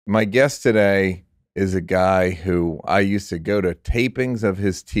My guest today is a guy who I used to go to tapings of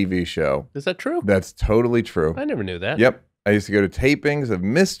his TV show. Is that true? That's totally true. I never knew that. Yep. I used to go to tapings of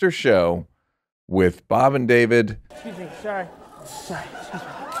Mr. Show with Bob and David. Excuse me, sorry. Sorry, excuse me.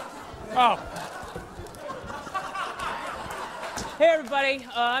 Oh. Hey, everybody.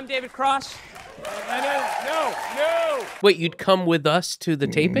 I'm David Cross. No. Wait, you'd come with us to the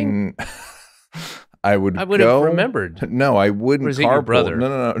taping? I would have remembered. No, I wouldn't. Or is it your brother?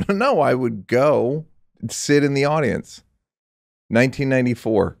 No, I would go sit in the audience.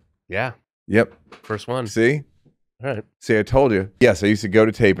 1994. Yeah. Yep. First one. See? All right. See, I told you. Yes, I used to go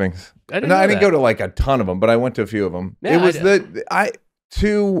to tapings. I didn't go to like a ton of them, but I went to a few of them. Yeah, it was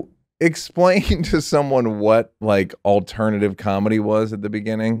to explain to someone what like alternative comedy was at the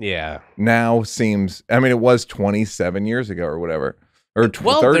beginning. Yeah. Now seems, I mean, it was 27 years ago or whatever, or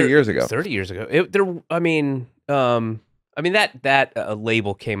 30 years ago. 30 years ago. That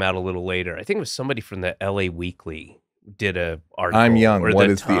label came out a little later. I think it was somebody from the LA Weekly did a article. I'm young. What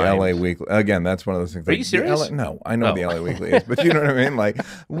is the Times. LA Weekly? Again, that's one of those things. Are you serious? No, I know what the LA Weekly is, but you know what I mean? Like,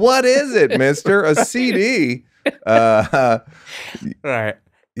 what is it, mister? A CD? All right.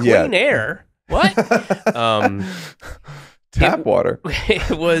 Yeah. Clean Air. What? Tap water.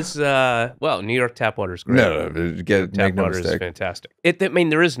 It was, New York tap water is great. No, Tap water is fantastic.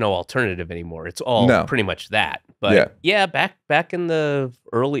 There is no alternative anymore. It's all pretty much that. But yeah, back in the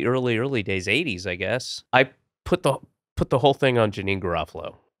early days, 80s, I guess, I put the whole thing on Janine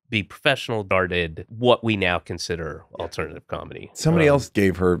Garofalo. The professional started what we now consider alternative comedy. Somebody else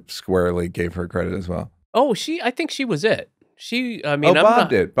gave her credit as well. Oh, I think she was it. Bob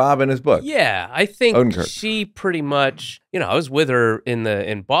did. Bob in his book. Yeah, I think Odenkirk. She pretty much, I was with her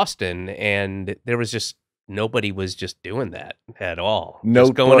in Boston, and there was just nobody was just doing that at all. Notebook.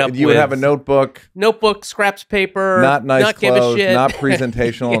 Just going up you would have a notebook, scraps paper, not nice not clothes, give a shit, not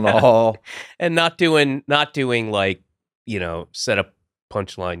presentational at all, and not doing like set up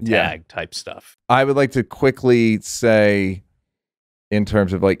punchline tag type stuff. I would like to quickly say, in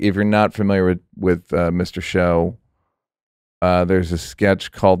terms of like, if you're not familiar with Mr. Show. There's a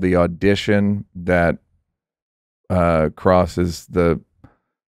sketch called The Audition that crosses the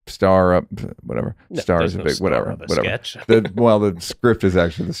star up, whatever. No, Star is a big, whatever. Sketch. The script is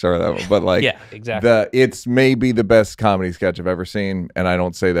actually the star of that one. But like, yeah, exactly. It's maybe the best comedy sketch I've ever seen. And I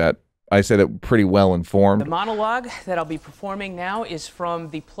don't say that. I say that pretty well informed. The monologue that I'll be performing now is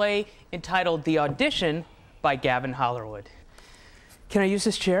from the play entitled The Audition by Gavin Hollerwood. Can I use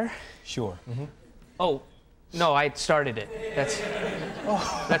this chair? Sure. Mm-hmm. Oh. No, I started it.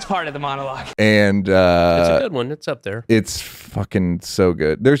 That's part of the monologue. And it's a good one. It's up there. It's fucking so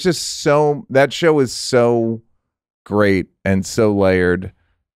good. There's just that show is so great and so layered.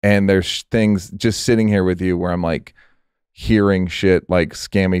 And there's things just sitting here with you where I'm like hearing shit like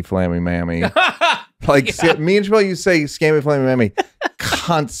scammy flammy mammy. Like me and Jamel, you say scammy flammy mammy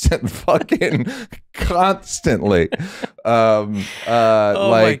constantly.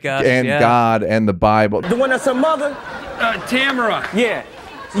 My gosh, and God and the Bible. The one that's her mother? Tamara. Yeah.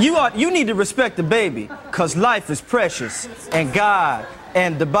 You need to respect the baby, because life is precious, and God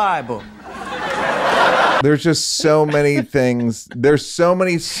and the Bible. There's just so many things. There's so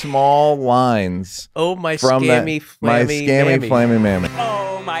many small lines. Oh, my from scammy, my scammy, flammy mammy.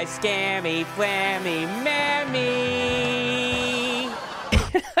 Oh, my scammy, flammy mammy.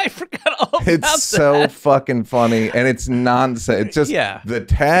 I forgot all about that. It's so fucking funny, and it's nonsense. It's just the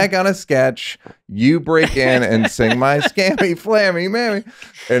tag on a sketch. You break in and sing my scammy, flammy mammy,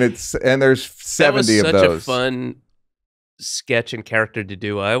 and there's 70 of those. That was such a fun sketch and character to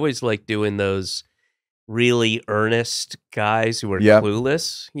do. I always like doing those really earnest guys who are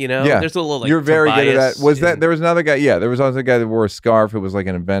clueless, Yeah. There's a little like you're very good at that. There was another guy, there was also a guy that wore a scarf who was like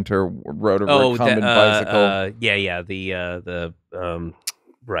an inventor, rode a recumbent bicycle.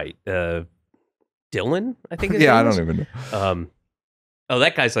 Right. Dylan, I think I don't even know.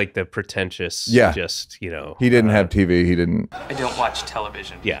 That guy's like the pretentious, he didn't have TV, he didn't. I don't watch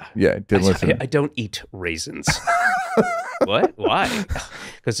television. Yeah. Yeah, didn't listen. I don't eat raisins. What? Why?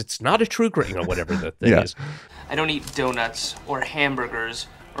 Because it's not a true grain or whatever the thing is. I don't eat donuts or hamburgers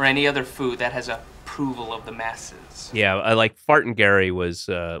or any other food that has approval of the masses. Yeah, I like Fartin' Gary was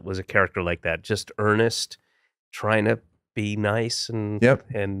a character like that, just earnest, trying to be nice and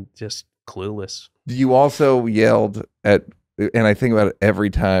just clueless. You also yelled at, and I think about it every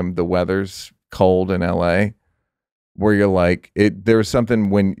time the weather's cold in LA, where you're like, there was something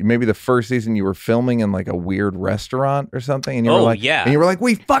when maybe the first season you were filming in like a weird restaurant or something, and you were like, yeah, and you were like,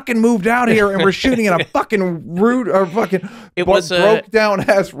 we fucking moved out here and we're shooting in a fucking rude or fucking broke down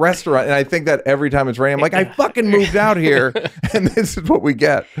ass restaurant, and I think that every time it's raining, I'm like, I fucking moved out here, and this is what we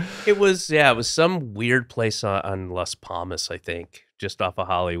get. It was some weird place on Las Palmas, I think, just off of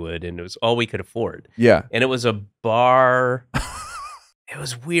Hollywood, and it was all we could afford. Yeah, and it was a bar. It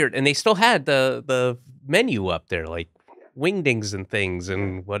was weird, and they still had the menu up there, like wingdings and things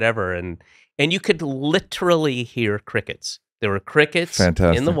and whatever, and you could literally hear crickets. There were crickets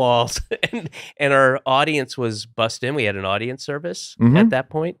in the walls, and our audience was bussed in. We had an audience service at that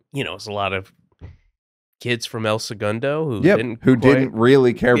point. You know, it was a lot of kids from El Segundo who didn't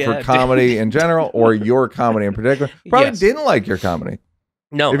really care for comedy in general or your comedy in particular. Probably didn't like your comedy.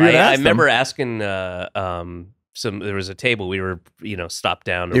 No, I remember asking. There was a table we were, stopped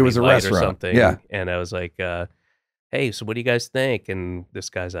down to a restaurant or something. Yeah. And I was like, hey, so what do you guys think? And this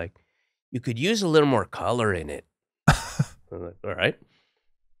guy's like, you could use a little more color in it. I'm like, all right.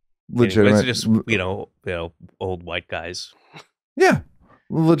 Legitimate. It's just, old white guys. Yeah.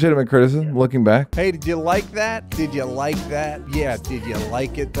 Legitimate criticism, looking back. Hey, did you like that? Did you like that? Yeah, did you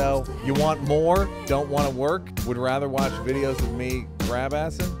like it though? You want more? Don't want to work? Would rather watch videos of me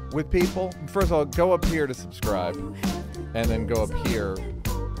grab-assing with people? First of all, go up here to subscribe, and then go up here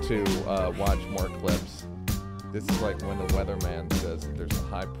to watch more clips. This is like when the weatherman says that there's a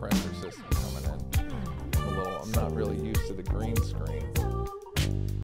high pressure system coming in. I'm not really used to the green screen.